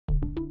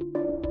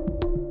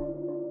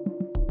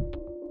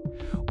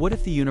What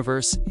if the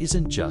universe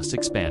isn't just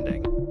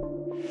expanding,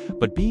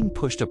 but being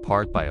pushed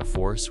apart by a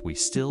force we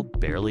still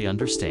barely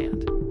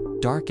understand?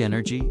 Dark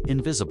energy,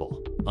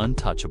 invisible,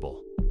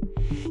 untouchable,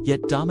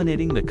 yet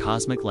dominating the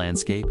cosmic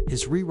landscape,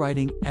 is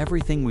rewriting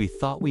everything we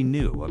thought we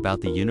knew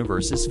about the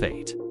universe's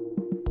fate.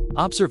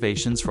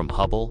 Observations from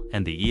Hubble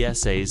and the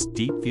ESA's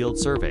Deep Field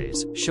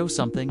surveys show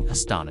something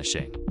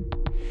astonishing.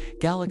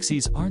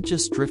 Galaxies aren't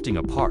just drifting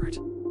apart,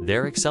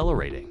 they're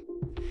accelerating.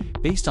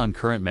 Based on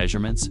current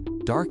measurements,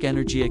 dark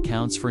energy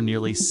accounts for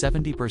nearly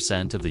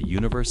 70% of the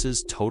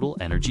universe's total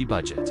energy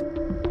budget.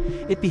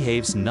 It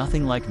behaves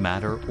nothing like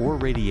matter or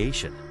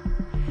radiation.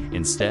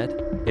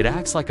 Instead, it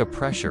acts like a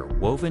pressure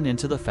woven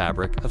into the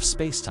fabric of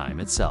space-time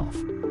itself,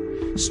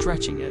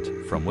 stretching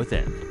it from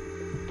within.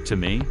 To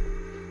me,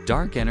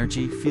 dark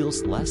energy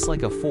feels less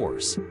like a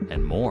force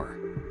and more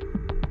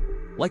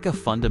like a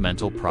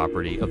fundamental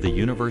property of the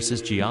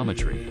universe's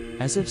geometry,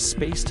 as if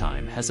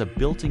space-time has a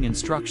built-in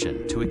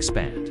instruction to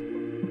expand.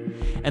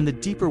 And the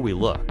deeper we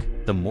look,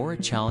 the more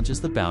it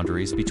challenges the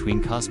boundaries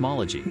between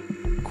cosmology,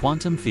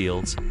 quantum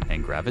fields,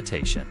 and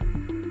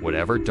gravitation,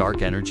 whatever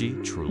dark energy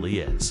truly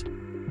is.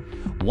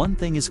 One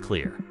thing is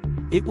clear: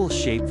 it will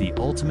shape the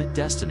ultimate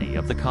destiny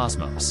of the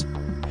cosmos.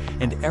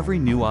 And every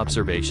new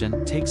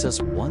observation takes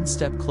us one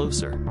step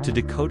closer to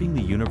decoding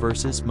the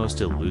universe's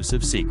most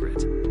elusive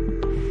secret.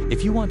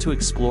 If you want to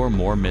explore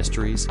more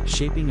mysteries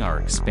shaping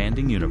our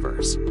expanding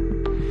universe,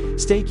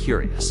 stay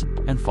curious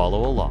and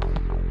follow along